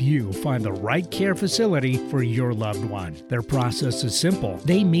they help you find the right care facility for your loved one. Their process is simple.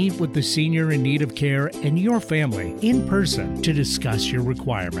 They meet with the senior in need of care and your family in person to discuss your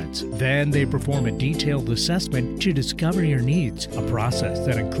requirements. Then they perform a detailed assessment to discover your needs, a process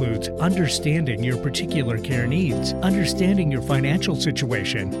that includes understanding your particular care needs, understanding your financial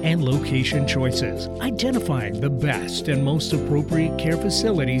situation and location choices, identifying the best and most appropriate care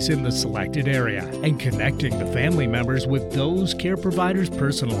facilities in the selected area, and connecting the family members with those care providers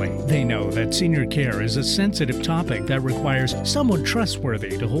personally. They know that senior care is a sensitive topic that requires someone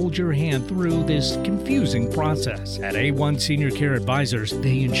trustworthy to hold your hand through this confusing process. At A1 Senior Care Advisors,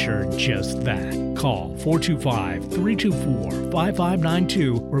 they ensure just that. Call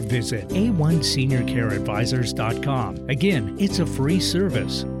 425-324-5592 or visit a1seniorcareadvisors.com. Again, it's a free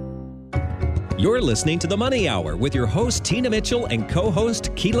service. You're listening to The Money Hour with your host, Tina Mitchell, and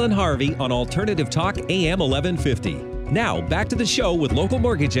co-host Keelan Harvey on Alternative Talk AM 1150. Now, back to the show with local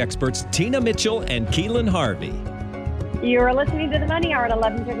mortgage experts Tina Mitchell and Keelan Harvey. You're listening to The Money Hour at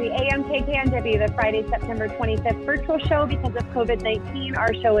 11:30 AM KKNW, the Friday, September 25th virtual show. Because of COVID-19,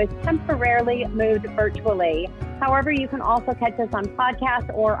 our show is temporarily moved virtually. However, you can also catch us on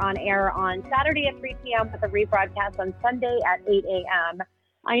podcast or on air on Saturday at 3 p.m. with a rebroadcast on Sunday at 8 a.m.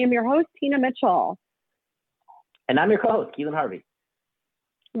 I am your host, Tina Mitchell. And I'm your co-host, Keelan Harvey.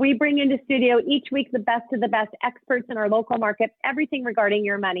 We bring into studio each week the best of the best experts in our local market, everything regarding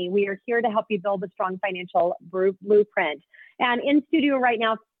your money. We are here to help you build a strong financial blueprint. And in studio right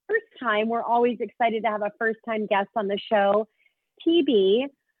now, first time, we're always excited to have a first-time guest on the show, Tibi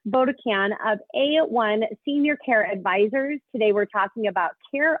Botocan of A1 Senior Care Advisors. Today we're talking about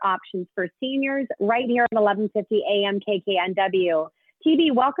care options for seniors right here at 1150 AM KKNW. Tibi,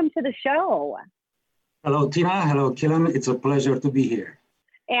 welcome to the show. Hello, Tina. Hello, Keelan. It's a pleasure to be here.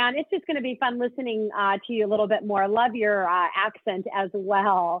 And it's just going to be fun listening to you a little bit more. Love your accent as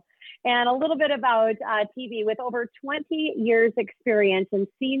well. And a little bit about Tibi. With over 20 years experience in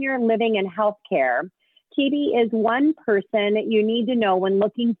senior living and healthcare, Tibi is one person you need to know when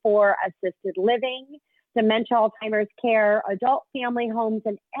looking for assisted living, dementia, Alzheimer's care, adult family homes,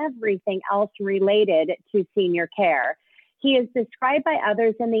 and everything else related to senior care. He is described by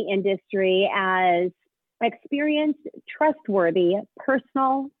others in the industry as experienced, trustworthy,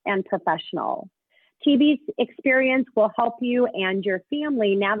 personal, and professional. Tibi's experience will help you and your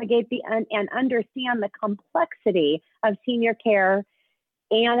family navigate and understand the complexity of senior care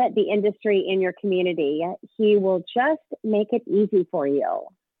and the industry in your community. He will just make it easy for you.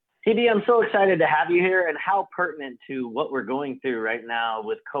 Tibi, I'm so excited to have you here, and how pertinent to what we're going through right now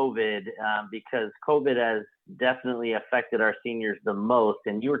with COVID, because COVID has definitely affected our seniors the most.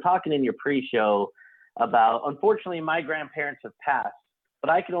 And you were talking in your pre-show about, unfortunately, my grandparents have passed, but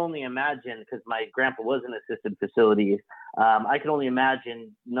I can only imagine, because my grandpa was in assisted facilities, I can only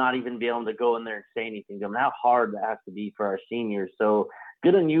imagine not even being able to go in there and say anything to them, how hard that has to be for our seniors. So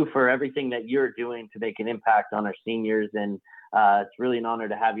good on you for everything that you're doing to make an impact on our seniors, and it's really an honor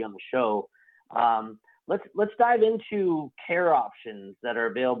to have you on the show. Let's dive into care options that are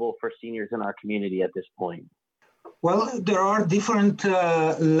available for seniors in our community at this point. Well, there are different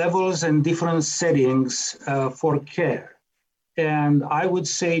levels and different settings for care. And I would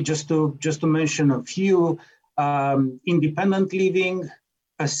say, just to mention a few, independent living,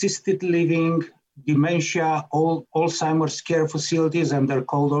 assisted living, dementia, Alzheimer's care facilities, and they're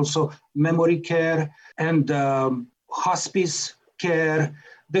called also memory care, and hospice care.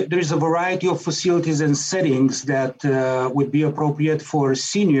 There is a variety of facilities and settings that would be appropriate for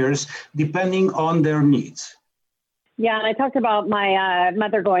seniors depending on their needs. Yeah, and I talked about my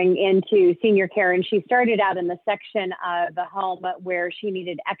mother going into senior care, and she started out in the section of the home where she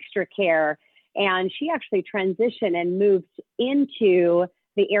needed extra care, and she actually transitioned and moved into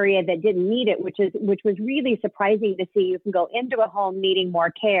the area that didn't need it, which was really surprising to see. You can go into a home needing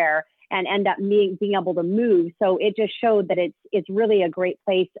more care and end up being able to move. So it just showed that it's really a great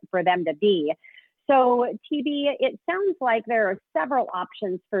place for them to be. So Tibi, it sounds like there are several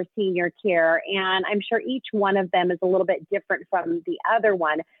options for senior care, and I'm sure each one of them is a little bit different from the other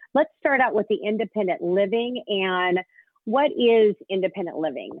one. Let's start out with the independent living. And what is independent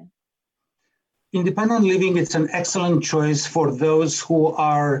living? Independent living is an excellent choice for those who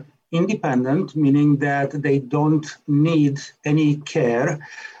are independent, meaning that they don't need any care,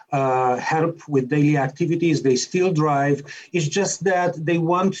 help with daily activities. They still drive. It's just that they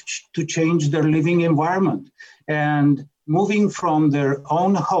want to change their living environment. And moving from their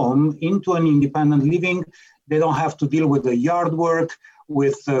own home into an independent living, they don't have to deal with the yard work,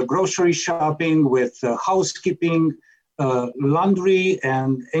 with grocery shopping, with housekeeping, laundry,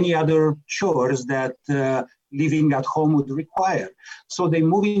 and any other chores that living at home would require. So they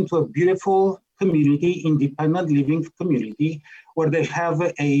move into a beautiful community, independent living community, where they have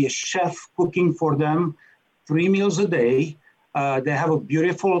a chef cooking for them 3 meals a day. They have a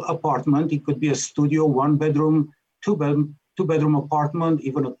beautiful apartment. It could be a studio, 1 bedroom, 2 bedroom apartment,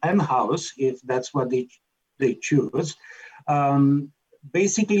 even a penthouse, if that's what they choose.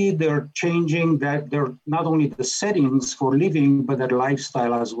 Basically, they're changing that. They're not only the settings for living, but their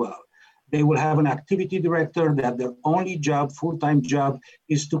lifestyle as well. They will have an activity director that their only job, full-time job,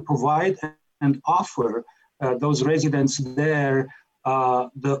 is to provide and offer those residents there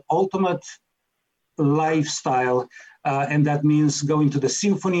the ultimate lifestyle. And that means going to the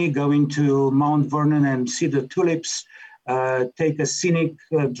symphony, going to Mount Vernon and see the tulips, take a scenic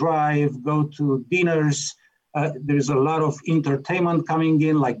drive, go to dinners. There's a lot of entertainment coming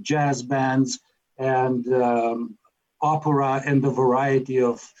in, like jazz bands and opera and the variety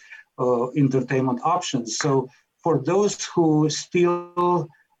of entertainment options. So for those who still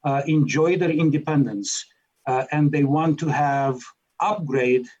enjoy their independence and they want to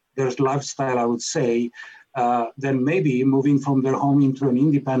upgrade their lifestyle, I would say, then maybe moving from their home into an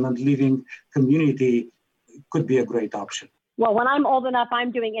independent living community could be a great option. Well, when I'm old enough,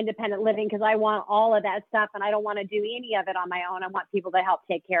 I'm doing independent living because I want all of that stuff and I don't want to do any of it on my own. I want people to help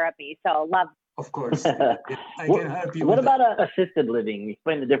take care of me. So love. Of course. I can help you. What about assisted living?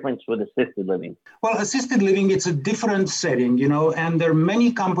 Explain the difference with assisted living. Well, assisted living, it's a different setting, and there are many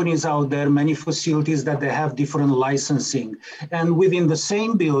companies out there, many facilities that they have different licensing. And within the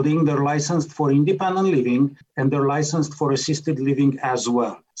same building, they're licensed for independent living and they're licensed for assisted living as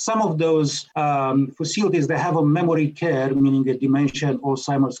well. Some of those facilities, they have a memory care, meaning a dementia and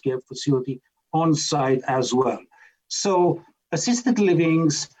Alzheimer's care facility on site as well. So assisted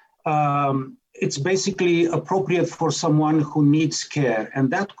livings, it's basically appropriate for someone who needs care. And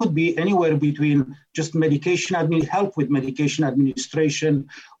that could be anywhere between just help with medication administration,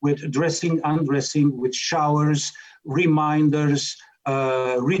 with dressing, undressing, with showers, reminders,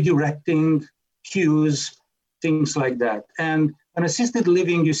 redirecting, cues, things like that. And an assisted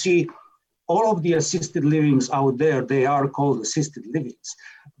living, you see, all of the assisted livings out there, they are called assisted livings.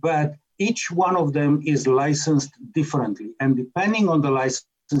 But each one of them is licensed differently. And depending on the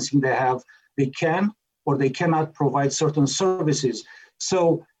licensing they have, they can or they cannot provide certain services.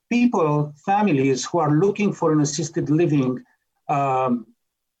 So families who are looking for an assisted living,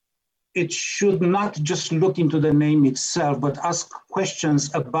 it should not just look into the name itself, but ask questions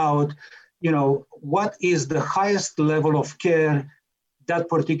about, what is the highest level of care that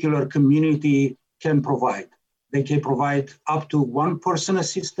particular community can provide. They can provide up to one-person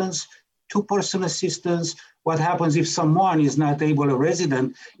assistance, two-person assistance. What happens if someone a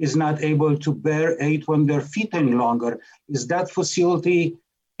resident is not able to bear 8 on their feet any longer? Is that facility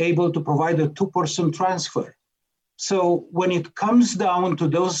able to provide a 2-person transfer? So when it comes down to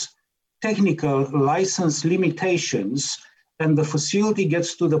those technical license limitations, and the facility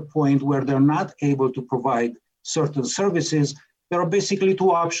gets to the point where they're not able to provide certain services, there are basically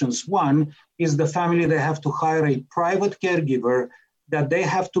 2 options. One is the family, they have to hire a private caregiver that they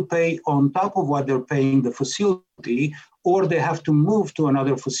have to pay on top of what they're paying the facility, or they have to move to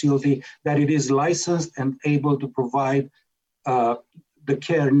another facility that it is licensed and able to provide the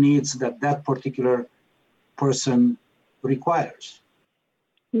care needs that particular person requires.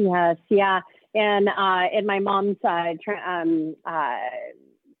 Yes, yeah. And in my mom's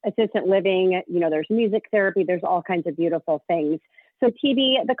assistant living, there's music therapy, there's all kinds of beautiful things. So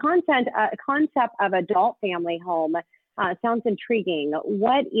Tibi, the concept of adult family home sounds intriguing.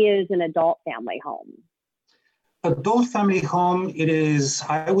 What is an adult family home? Adult family home, it is,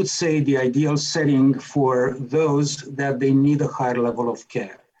 I would say, the ideal setting for those that they need a higher level of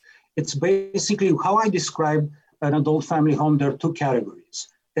care. It's basically how I describe an adult family home. There are 2 categories.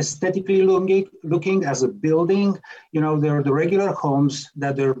 Aesthetically looking as a building, there are the regular homes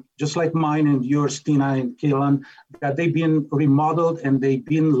that are just like mine and yours, Tina and Keelan, that they've been remodeled and they've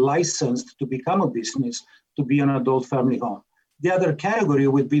been licensed to become a business, to be an adult family home. The other category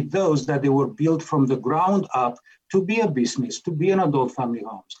would be those that they were built from the ground up to be a business, to be an adult family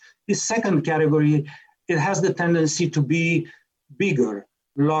homes. This second category, it has the tendency to be bigger,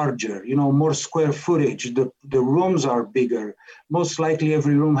 larger, more square footage. The rooms are bigger. Most likely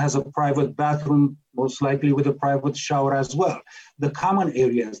every room has a private bathroom, most likely with a private shower as well. The common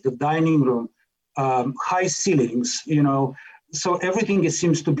areas, the dining room, high ceilings, so everything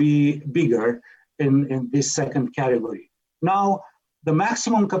seems to be bigger in this second category. Now, the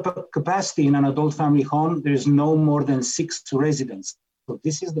maximum capacity in an adult family home, there is no more than 6 residents. So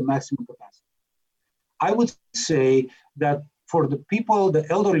this is the maximum capacity. I would say that for the people, the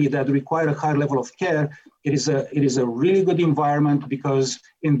elderly that require a higher level of care, it is a really good environment, because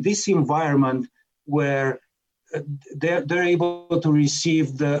in this environment where they're able to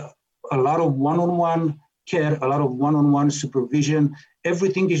receive a lot of one-on-one care, a lot of one-on-one supervision.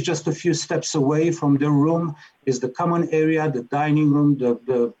 Everything is just a few steps away from their room, is the common area, the dining room,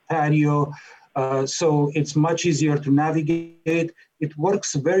 the patio. So it's much easier to navigate. It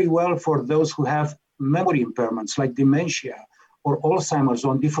works very well for those who have memory impairments like dementia or Alzheimer's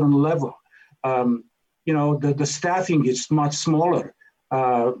on different level. The staffing is much smaller.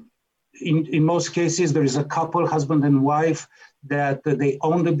 In most cases, there is a couple, husband and wife, that they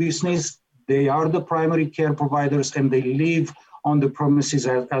own the business. They are the primary care providers, and they live on the premises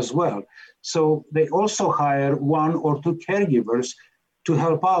as well. So they also hire 1 or 2 caregivers to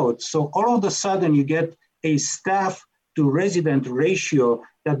help out. So all of a sudden, you get a staff to resident ratio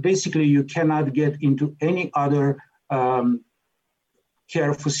that basically you cannot get into any other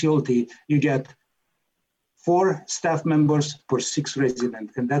care facility. You get 4 staff members per 6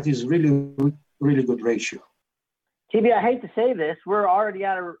 residents, and that is really, really good ratio. Tibi, I hate to say this, we're already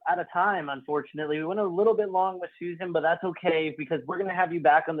out of time, unfortunately. We went a little bit long with Susan, but that's okay, because we're going to have you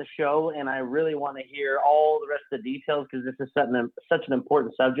back on the show, and I really want to hear all the rest of the details, because this is such an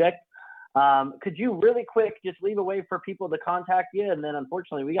important subject. Could you really quick just leave a way for people to contact you? And then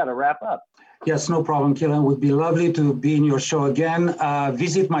unfortunately, we got to wrap up. Yes, no problem, Keelan. It would be lovely to be in your show again.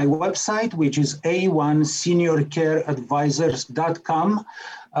 Visit my website, which is a1seniorcareadvisors.com.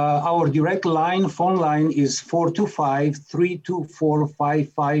 Our direct phone line is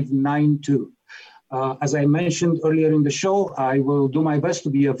 425-324-5592. As I mentioned earlier in the show, I will do my best to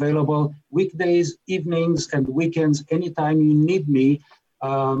be available weekdays, evenings, and weekends. Anytime you need me,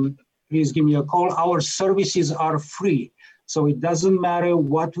 please give me a call. Our services are free. So it doesn't matter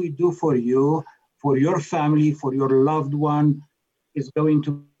what we do for you, for your family, for your loved one, it's going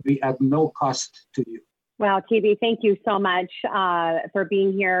to be at no cost to you. Well, Tibi, thank you so much for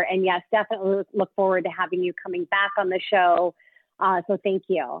being here. And yes, definitely look forward to having you coming back on the show. So thank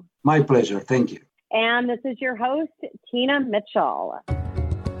you. My pleasure. Thank you. And this is your host, Tina Mitchell.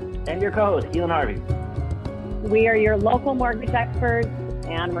 And your co-host, Keelan Harvey. We are your local mortgage experts,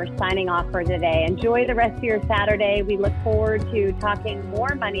 and we're signing off for today. Enjoy the rest of your Saturday. We look forward to talking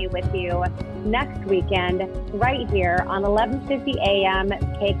more money with you next weekend, right here on 1150 AM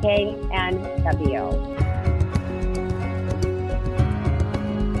KKNW.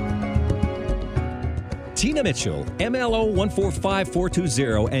 Tina Mitchell, MLO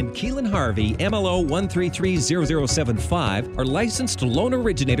 145420, and Keelan Harvey, MLO 1330075, are licensed loan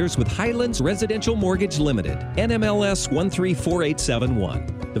originators with Highlands Residential Mortgage Limited, NMLS 134871.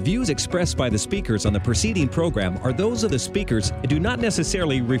 The views expressed by the speakers on the preceding program are those of the speakers and do not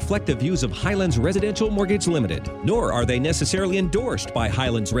necessarily reflect the views of Highlands Residential Mortgage Limited, nor are they necessarily endorsed by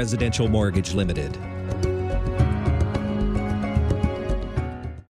Highlands Residential Mortgage Limited.